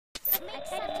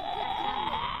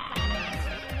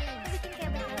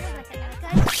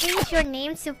Change your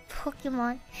name to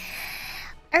Pokemon.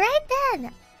 Alright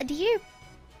then, dear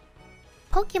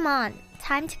Pokemon,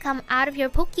 time to come out of your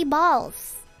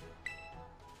Pokeballs.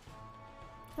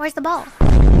 Where's the ball?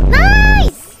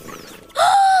 Nice!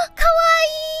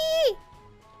 Kawaii!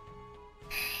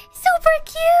 Super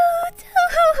cute!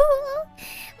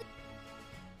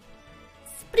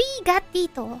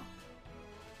 Sprigatito.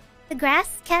 The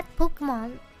grass cat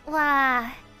Pokemon.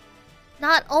 Wow.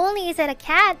 Not only is it a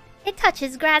cat, it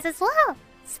touches grass as well.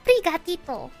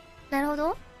 Sprigatito.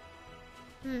 Naruhodo?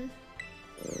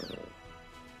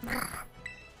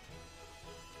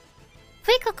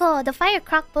 Fuecoco, the fire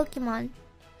croc Pokemon.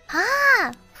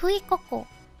 Ah! Fuecoco.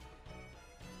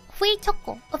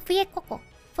 Fuechoco. Oh, Fuecoco.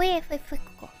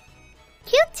 Fuecoco.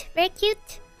 Cute! Very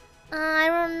cute. I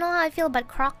don't know how I feel about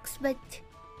crocs, but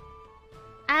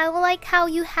I like how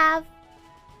you have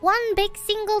one big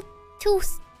single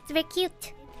tooth. It's very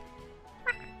cute.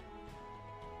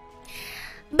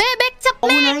 Bebek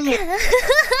Chapmek!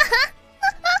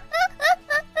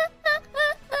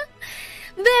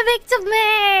 Bebek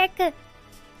Chapmek!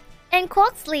 And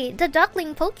Quoxley, the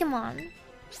duckling Pokemon.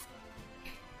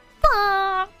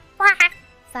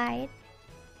 Side.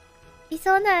 い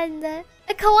そうなんだ。可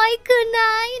愛く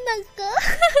ないなんか。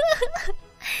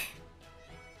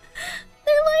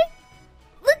They're like,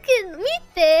 look at, 見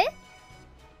て。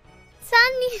3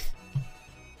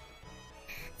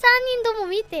人とも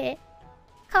見て。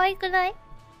可愛くない？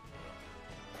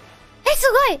え、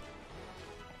すごい。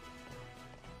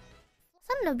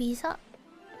Saan nabisa?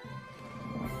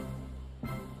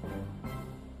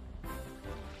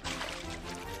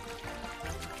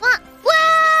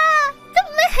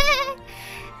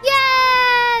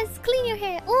 Yes! Clean your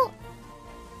hair. Oh!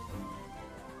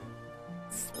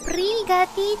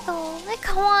 Sprigatito. Ay,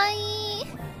 kawaii.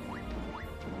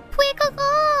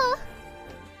 Fuecoco.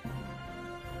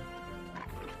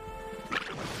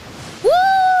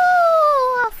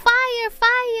 Woo! Fire,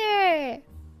 fire!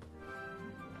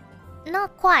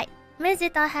 Not quite.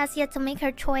 Zeta has yet to make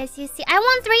her choice, you see. I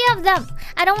want 3 of them!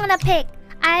 I don't want to pick.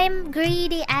 I'm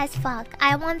greedy as fuck.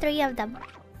 I want 3 of them.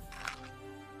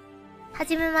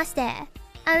 Hajimemashite.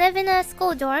 I live in a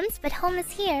school dorms, but home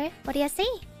is here. What do you say,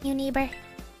 new neighbor?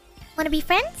 Wanna be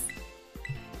friends?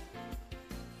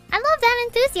 I love that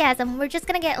enthusiasm. We're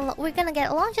gonna get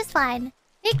along just fine.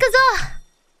 Ikuzo!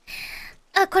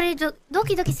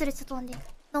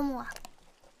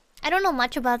 I don't know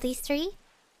much about these 3.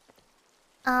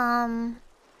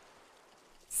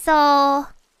 So...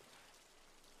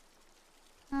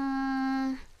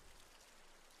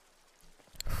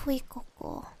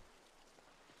 Fuecoco.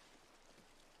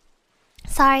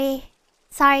 Sorry,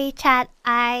 chat.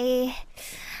 I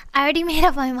already made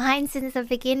up my mind since the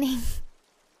beginning.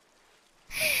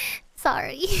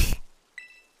 Sorry.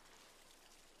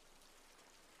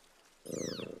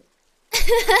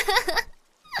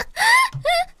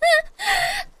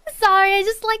 Sorry, I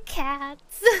just like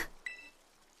cats.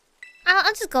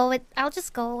 I'll just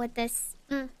go with this.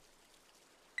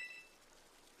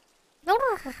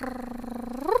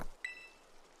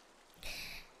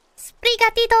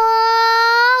 Sprigatito!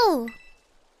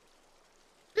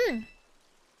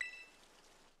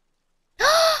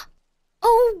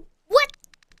 Oh, what?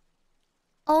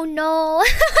 Oh no.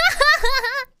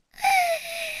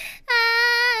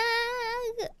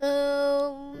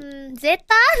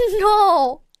 Zeta?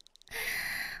 No.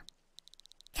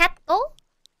 Kato?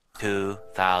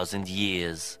 2,000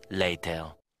 years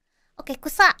later. Okay,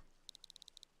 Kusa.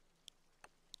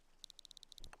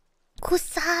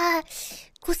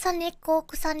 Kusaneko?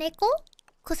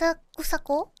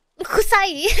 Kusako?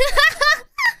 Kusai?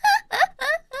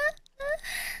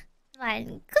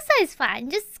 Fine. Kusa is fine.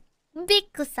 Just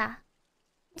big Kusa.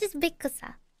 Just big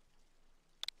Kusa.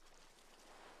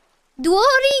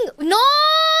 Duoling!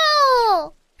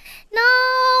 No!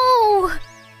 No!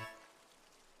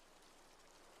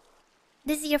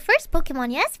 This is your first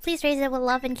Pokemon, yes? Please raise it with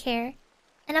love and care.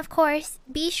 And of course,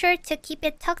 be sure to keep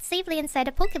it tucked safely inside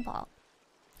a Pokeball.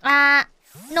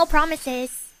 No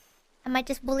promises. I might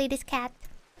just bully this cat.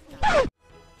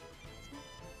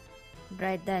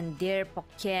 Right then, dear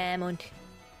Pokemon.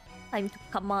 Time to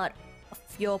come out of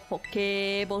your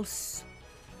Pokeballs.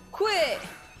 Quick!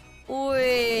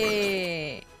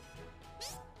 Wait!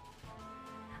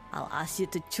 I'll ask you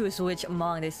to choose which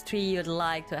among these 3 you'd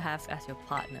like to have as your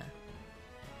partner.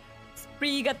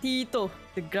 Sprigatito,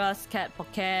 the grass cat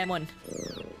Pokemon.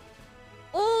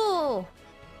 Oh!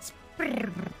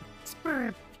 Sprr,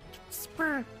 sprr,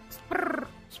 sprr, sprr,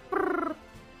 sprr,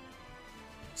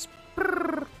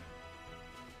 sprr.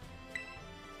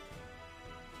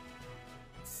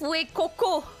 Fue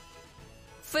Coco.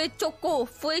 Fue Choco.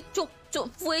 Fue Choco.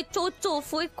 Fue Chocho.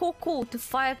 Fue Coco. The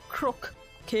fire crook.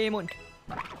 Pokemon.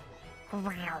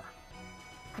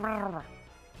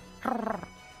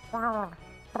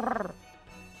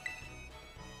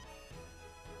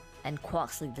 And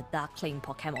Quaxley, the Darkling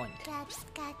Pokemon.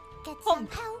 Get some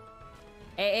help.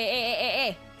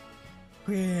 Hey.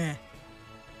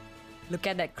 Look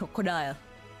at that crocodile.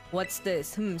 What's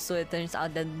this? So it turns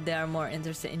out that they are more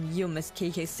interested in you, Miss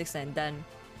KK69, than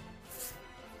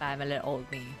family old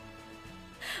me.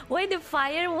 Why the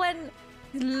fire one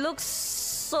looks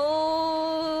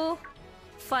so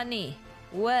funny?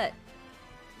 What?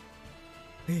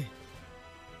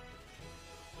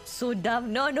 So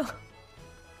dumb. No.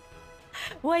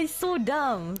 Why so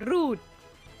dumb? Rude.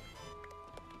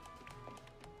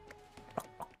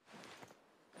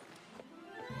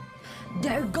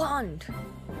 They're gone.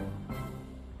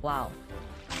 Wow.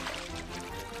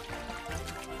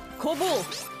 Kobo.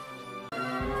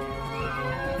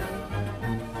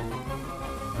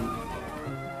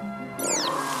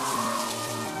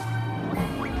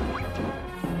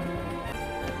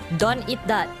 Don't eat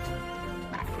that.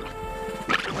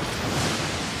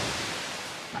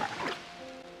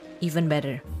 Even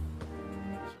better.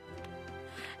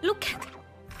 Look at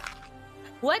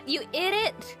what, you ate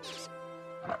it?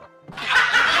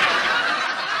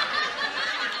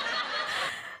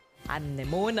 I'm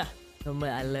Moona. Normally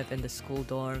I live in the school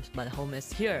dorms, but home is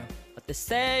here. What to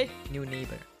say? New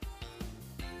neighbor.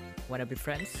 Wanna be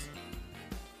friends?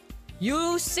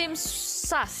 You seem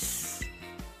sus,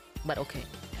 but okay.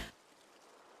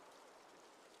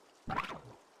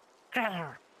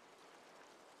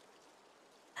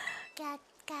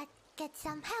 Get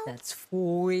some help. That's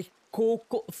Fui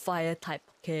Coco fire type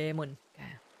Pokemon.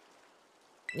 Okay.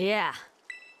 Yeah.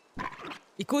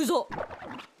 Ikuzo.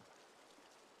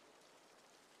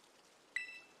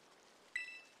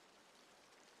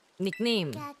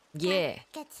 Nickname. Yeah.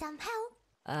 Get some help.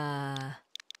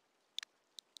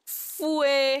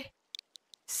 Fue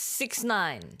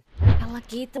 69.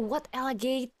 Alligator. What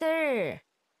alligator?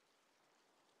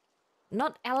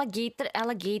 Not alligator.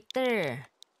 Alligator.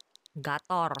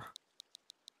 Gator.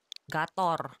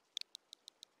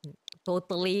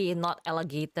 Totally not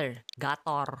alligator.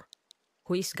 Gator.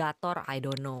 Who is Gator? I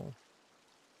don't know.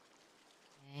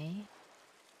 Okay.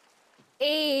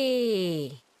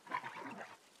 Hey.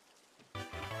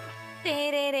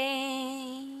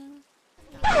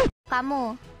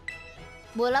 Kamu.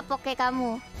 Bola poke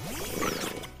kamu.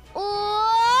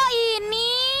 Oh,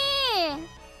 ini.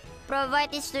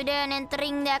 Provide student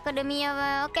entering the academy.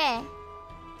 Oke.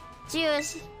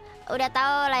 Choose. Udah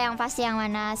tahu lah yang pasti yang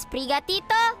mana.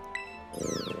 Sprigatito.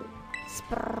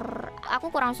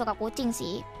 Aku kurang suka kucing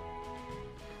sih.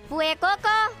 Fue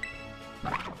Coco.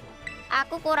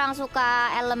 Aku kurang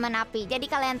suka elemen api. Jadi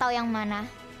kalian tahu yang mana?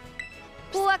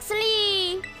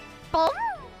 Quaxley. Pom.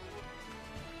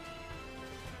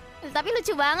 Tapi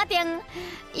lucu banget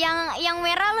yang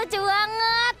merah lucu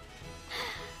banget.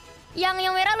 Yang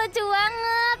merah lucu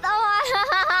banget. Oh.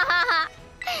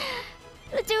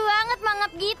 Lucu banget,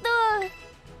 mangap gitu.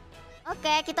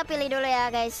 Oke, kita pilih dulu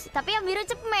ya, guys. Tapi yang biru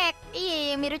cepmek.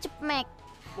 Iya, yang biru cepmek.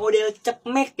 Model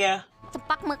cepmek ya.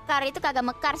 Cepak mekar itu kagak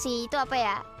mekar sih. Itu apa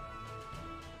ya?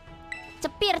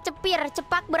 Cepir,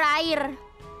 cepak berair.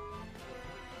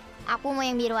 Aku mau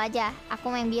yang biru aja.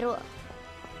 Aku mau yang biru.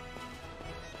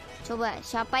 Coba,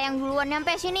 siapa yang duluan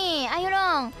nyampe sini? Ayo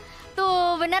dong.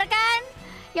 Tuh, bener kan?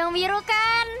 Yang biru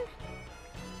kan?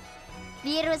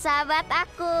 Biru sahabat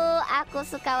aku. Aku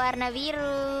suka warna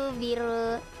biru.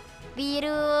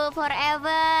 Biru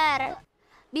forever.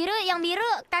 Biru, yang biru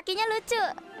kakinya lucu.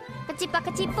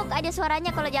 Kecipak-kecipuk aja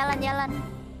suaranya kalau jalan-jalan.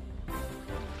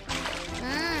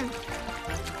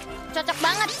 Cocok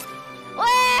banget.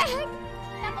 Weh,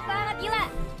 cakep banget, gila.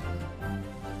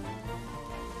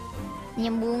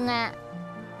 Nyembunga.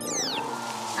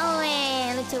 Oh,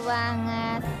 lucu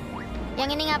banget. Yang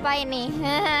ini ngapain nih?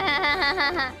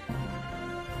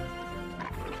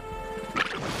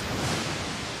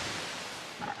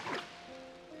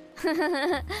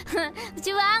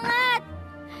 Lucu banget.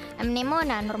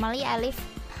 Moona, normally I live.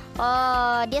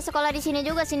 Oh, dia sekolah di sini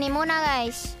juga, sini Moona,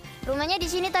 guys. Rumahnya di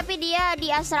sini tapi dia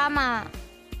di asrama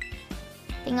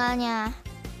tinggalnya.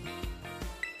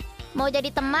 Mau jadi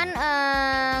teman?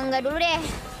 Nggak dulu deh.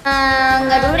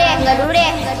 Nggak dulu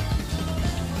deh.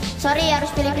 Sorry, harus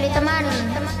pilih-pilih teman.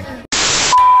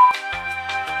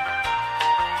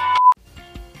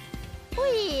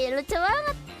 Wih, lucu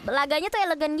banget. Laganya tuh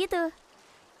elegan gitu.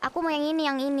 Aku mau yang ini.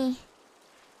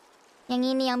 Yang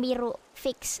ini, yang biru.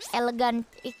 Fix, elegan.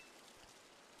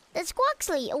 That's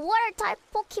Quaxley, a water type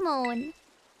Pokemon.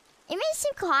 It may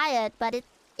seem quiet, but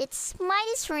its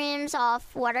mighty streams of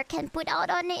water can put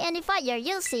out any fire,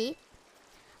 you'll see.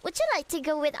 Would you like to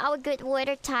go with our good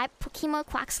water type Pokemon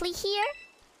Quaxley here?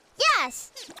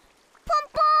 Yes! Pom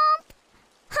pom!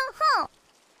 Ha.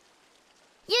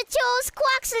 You chose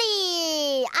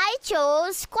Quaxley! I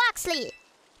chose Quaxley!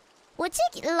 Would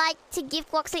you like to give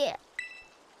Quaxley...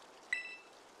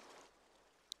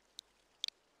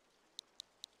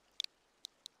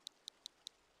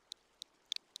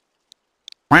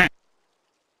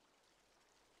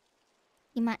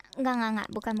 Gimana? Enggak.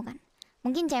 Bukan.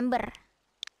 Mungkin chamber.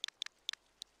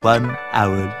 1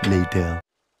 hour later.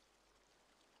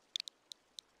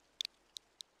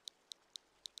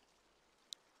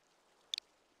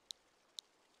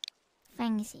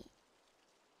 Fengsi.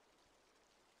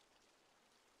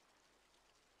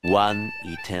 1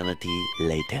 eternity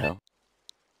later.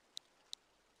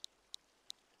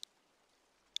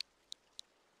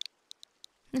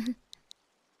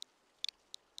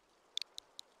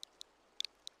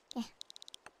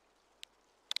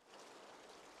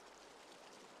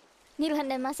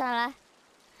 Niruhan dan masalah.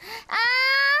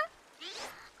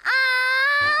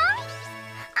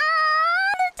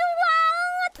 Lucu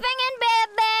banget, pengen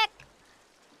bebek.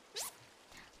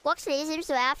 Quaxley seems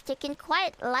to have taken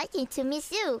quite a liking to Miss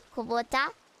You,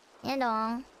 Kobota. Ya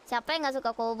dong, siapa yang gak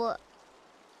suka Kobo?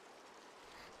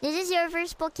 This is your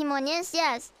first Pokemon,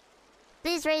 yes.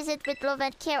 Please raise it with love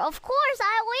and care. Of course,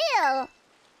 I will.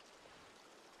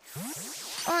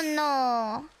 Oh no,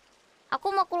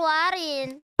 aku mau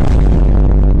keluarin.